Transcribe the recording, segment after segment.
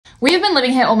We have been living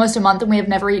here almost a month and we have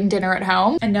never eaten dinner at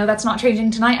home. And no, that's not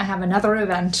changing tonight. I have another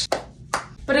event.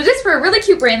 But it is for a really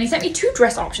cute brand. They sent me 2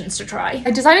 dress options to try. I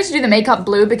decided to do the makeup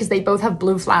blue because they both have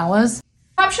blue flowers.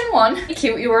 Option 1,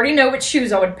 cute. You already know which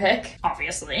shoes I would pick,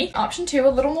 obviously. Option 2, a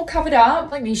little more covered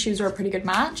up. Like, these shoes are a pretty good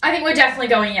match. I think we're definitely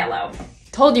going yellow.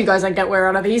 Told you guys I'd get wear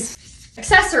out of these.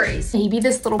 Accessories. Maybe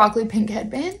this little sparkly pink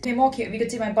headband. It'd be more cute if you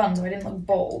could see my buns so I didn't look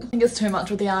bold. I think it's too much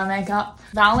with the eye makeup.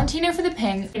 Valentino for the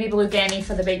pink, baby blue gammy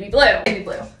for the baby blue. Baby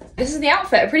blue. This is the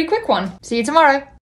outfit, a pretty quick one. See you tomorrow.